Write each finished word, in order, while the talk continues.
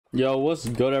Yo, what's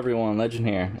good everyone? Legend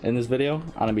here. In this video,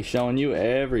 I'm gonna be showing you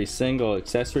every single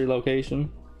accessory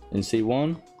location in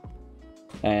C1,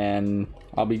 and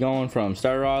I'll be going from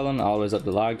Starter Island all the way up to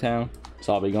Logtown,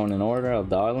 so I'll be going in order of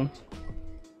the islands.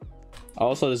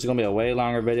 Also, this is gonna be a way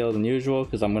longer video than usual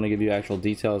because I'm gonna give you actual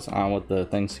details on what the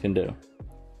things can do.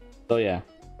 So yeah,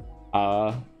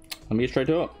 let me get straight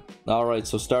to it. Alright,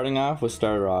 so starting off with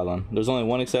Starter Island, there's only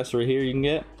one accessory here you can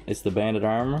get. It's the bandit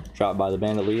armor, dropped by the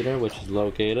bandit leader, which is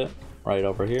located right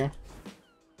over here.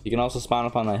 You can also spawn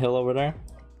up on that hill over there.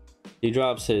 He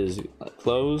drops his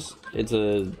clothes. It's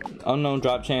a unknown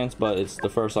drop chance, but it's the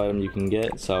first item you can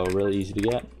get, so really easy to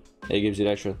get. It gives you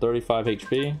an extra 35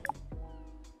 HP,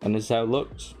 and this is how it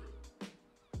looks.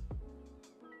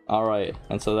 Alright,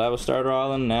 and so that was Starter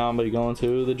Island. Now I'm going to be going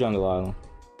to the Jungle Island.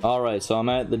 Alright, so I'm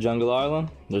at the Jungle Island.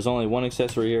 There's only one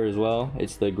accessory here as well.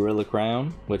 It's the Gorilla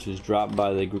Crown, which is dropped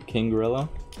by the King Gorilla,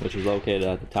 which is located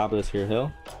at the top of this here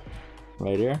hill.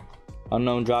 Right here.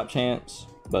 Unknown drop chance,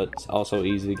 but it's also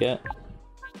easy to get.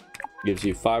 Gives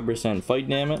you 5% fight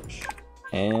damage,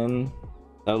 and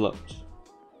that looks.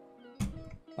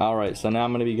 Alright, so now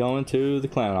I'm going to be going to the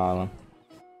Clown Island.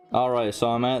 Alright, so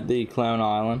I'm at the Clown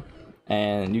Island,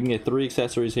 and you can get 3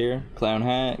 accessories here. Clown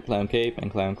hat, clown cape,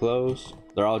 and clown clothes.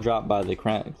 They're all dropped by the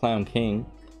Clown King,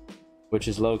 which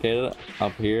is located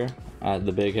up here at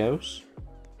the big house,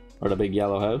 or the big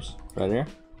yellow house right here.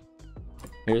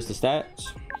 Here's the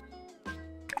stats.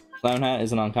 Clown hat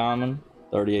is an uncommon,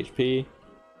 30 HP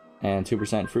and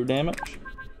 2% fruit damage.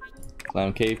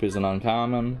 Clown cape is an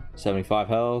uncommon, 75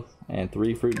 health and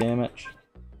 3 fruit damage.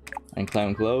 And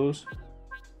clown clothes,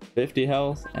 50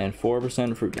 health and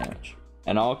 4% fruit damage.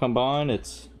 And all combined,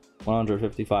 it's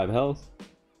 155 health,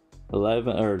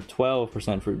 11 or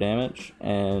 12% fruit damage,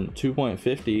 and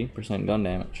 2.50% gun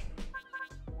damage.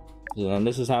 And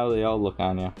this is how they all look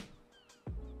on you.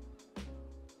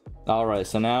 Alright,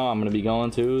 so now I'm going to be going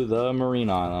to the Marine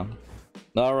Island.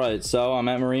 Alright, so I'm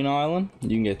at Marine Island. You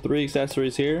can get 3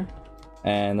 accessories here,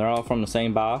 and they're all from the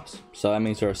same box, so that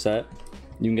means they're a set.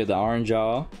 You can get the Orange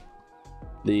Jaw,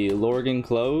 the Lorgan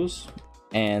Clothes,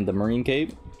 and the Marine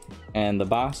Cape. And the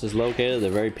boss is located at the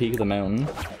very peak of the mountain.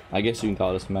 I guess you can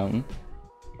call this a mountain.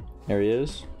 There he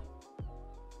is.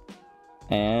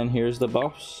 And here's the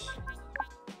buffs.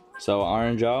 So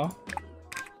Iron Jaw,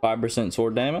 5%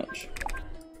 sword damage.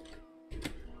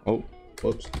 Oh,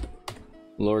 whoops.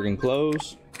 Lorgan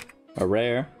Clothes, a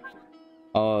rare,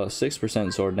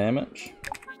 6% sword damage.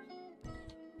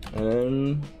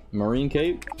 And Marine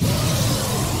Cape.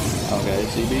 Okay,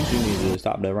 CBs, you need to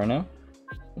stop that right now.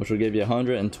 Which will give you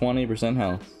 120%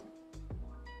 health.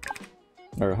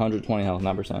 Or 120 health,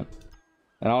 not percent.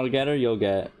 And altogether, you'll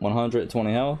get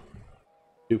 120 health,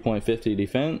 2.50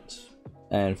 defense,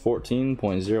 and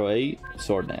 14.08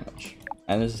 sword damage.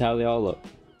 And this is how they all look.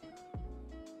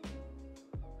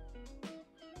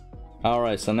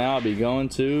 Alright, so now I'll be going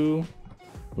to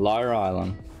Lyre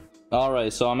Island.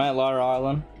 Alright, so I'm at Lyre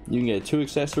Island. You can get 2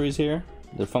 accessories here.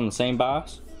 They're from the same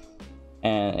box.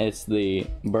 And it's the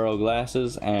Burrow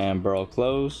Glasses and Burrow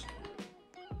Clothes.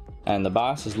 And the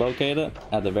boss is located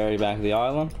at the very back of the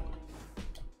island.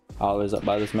 Always up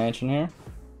by this mansion here.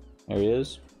 There he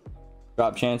is.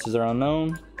 Drop chances are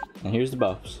unknown. And here's the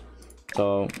buffs.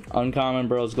 So, uncommon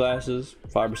Burrow's Glasses,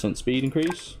 5% speed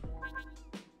increase.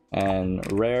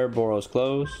 And rare Burrow's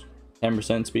Clothes,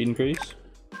 10% speed increase.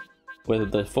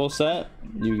 With the full set,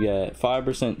 you get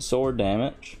 5% sword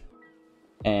damage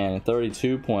and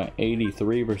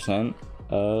 32.83%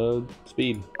 of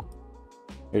speed.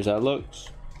 Here's how it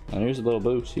looks, and here's a little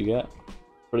boost you get.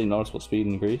 Pretty noticeable speed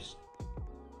increase.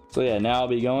 So yeah, now I'll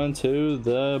be going to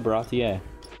the Bratier.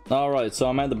 Alright, so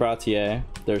I'm at the Bratier.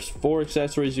 There's 4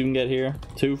 accessories you can get here,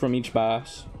 2 from each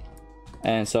boss.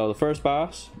 And so the first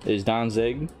boss is Don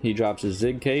Zig. He drops his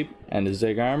Zig cape and his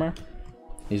Zig armor.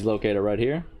 He's located right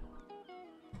here.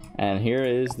 And here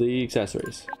is the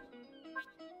accessories.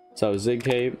 So Zig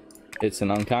cape, it's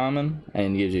an uncommon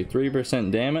and gives you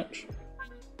 3% damage.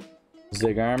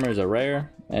 Zig armor is a rare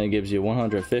and it gives you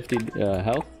 150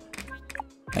 health.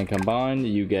 And combined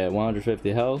you get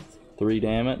 150 health, 3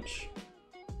 damage,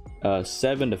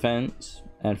 7 defense,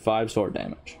 and 5 sword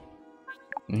damage.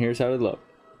 And here's how they look.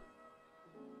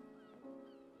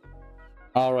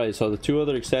 Alright, so the 2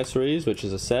 other accessories, which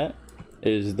is a set,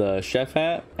 is the chef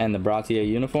hat and the Bratier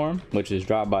uniform, which is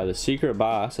dropped by the secret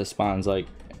boss that spawns like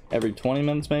every 20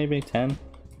 minutes, maybe 10.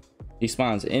 He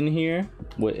spawns in here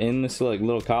within this like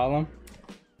little column,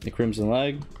 the crimson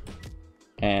leg.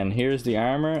 And here's the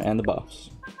armor and the buffs.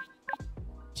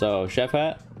 So chef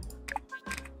hat,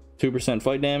 2%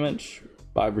 fight damage,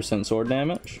 5% sword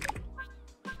damage.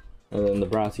 And then the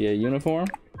Bratier uniform,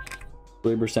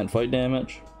 3% fight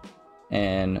damage,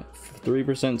 and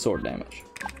 3% sword damage.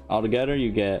 Altogether,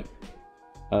 you get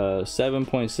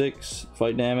 7.6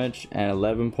 fight damage and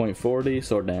 11.40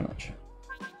 sword damage.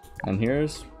 And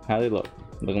here's how they look.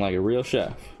 Looking like a real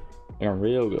chef. Looking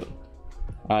real good.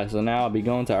 Alright, so now I'll be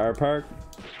going to our park.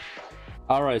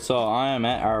 Alright, so I am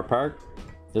at our park.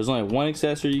 There's only one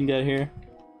accessory you can get here.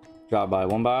 Dropped by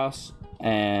one boss.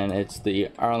 And it's the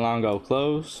Arlango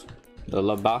Close. The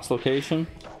boss location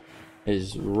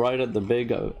is right at the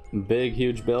big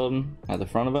huge building at the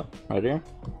front of it. Right here.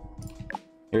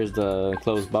 Here's the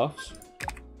close buffs.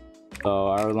 So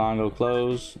Arlango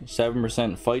Close,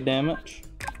 7% fight damage.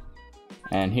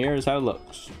 And here's how it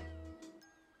looks.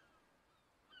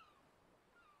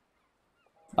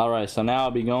 Alright, so now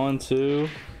I'll be going to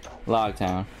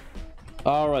Logtown.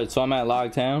 Alright, so I'm at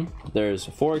Logtown. There's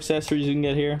 4 accessories you can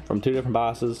get here from 2 different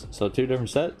bosses, so 2 different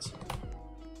sets.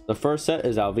 The first set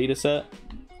is Alvita set,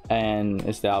 and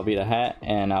it's the Alvita hat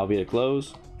and Alvita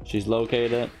clothes. She's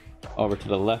located over to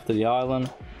the left of the island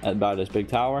by this big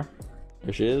tower.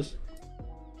 There she is.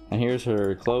 And here's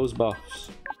her clothes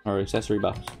buffs, or accessory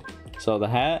buffs. So the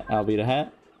hat, Alvita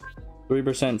hat,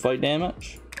 3% fight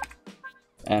damage,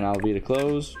 and Alvita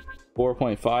clothes,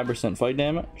 4.5% fight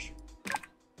damage,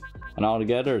 and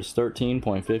altogether it's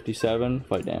 13.57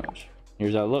 fight damage.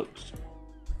 Here's how it looks.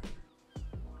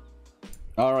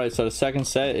 Alright, so the second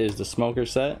set is the Smoker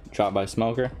set, dropped by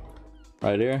Smoker.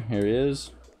 Right here he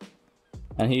is.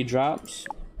 And he drops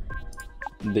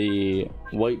the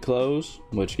white clothes,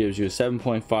 which gives you a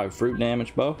 7.5 fruit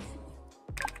damage buff.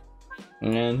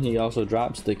 And then he also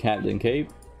drops the Captain Cape,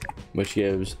 which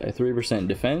gives a 3%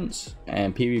 defense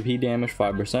and PvP damage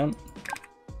 5%.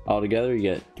 Altogether you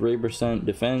get 3%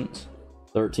 defense,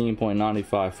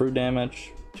 13.95 fruit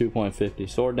damage, 2.50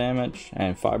 sword damage,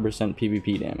 and 5%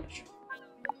 PvP damage.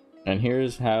 And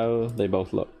here's how they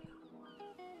both look.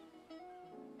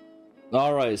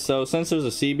 Alright, so since there's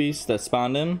a sea beast that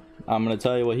spawned in, I'm going to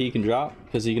tell you what he can drop,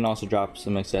 because he can also drop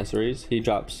some accessories. He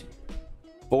drops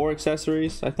 4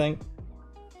 accessories, I think.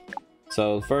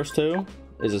 So the first 2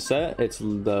 is a set. It's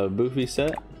the Boofy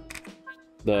set.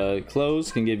 The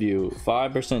clothes can give you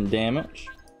 5% damage,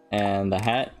 and the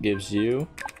hat gives you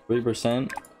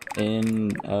 3% in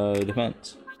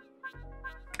defense.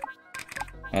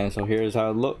 And so here's how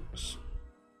it looks.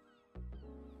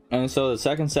 And so the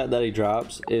second set that he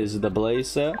drops is the Blaze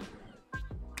set.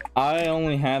 I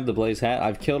only have the Blaze hat.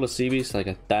 I've killed a sea beast like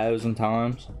 1,000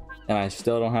 times, and I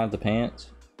still don't have the pants.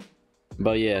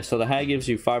 But yeah, so the hat gives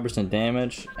you 5%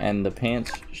 damage, and the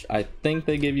pants, I think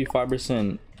they give you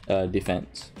 5%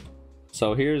 defense.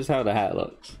 So here's how the hat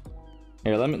looks.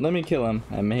 Here, let me kill him,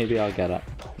 and maybe I'll get it.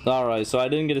 Alright, so I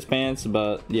didn't get his pants,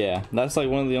 but yeah, that's like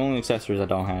one of the only accessories I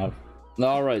don't have.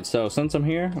 Alright, so since I'm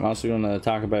here, I'm also going to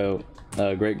talk about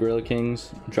Great Gorilla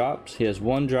King's drops. He has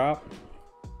 1 drop.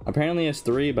 Apparently he has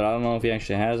 3, but I don't know if he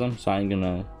actually has them, so I ain't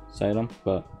gonna say them.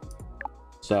 But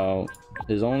so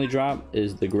his only drop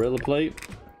is the Gorilla Plate,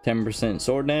 10%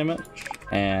 sword damage,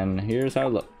 and here's how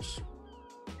it looks.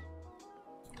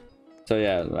 So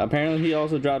yeah, apparently he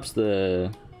also drops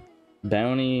the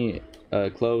bounty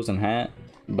clothes and hat,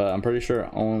 but I'm pretty sure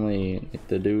only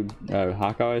the dude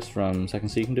Hawkeyes from Second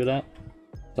Sea can do that.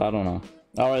 So I don't know.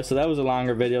 Alright, so that was a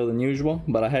longer video than usual,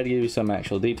 but I had to give you some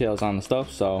actual details on the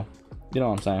stuff, so you know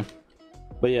what I'm saying.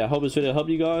 But yeah, I hope this video helped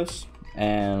you guys,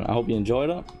 and I hope you enjoyed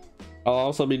it. I'll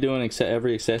also be doing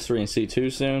every accessory in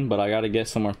C2 soon, but I gotta get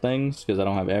some more things because I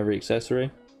don't have every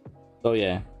accessory. So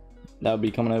yeah, that'll be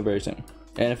coming out very soon.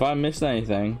 And if I missed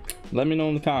anything, let me know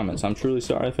in the comments. I'm truly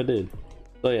sorry if I did.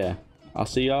 So yeah, I'll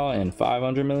see y'all in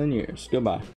 500 million years. Goodbye.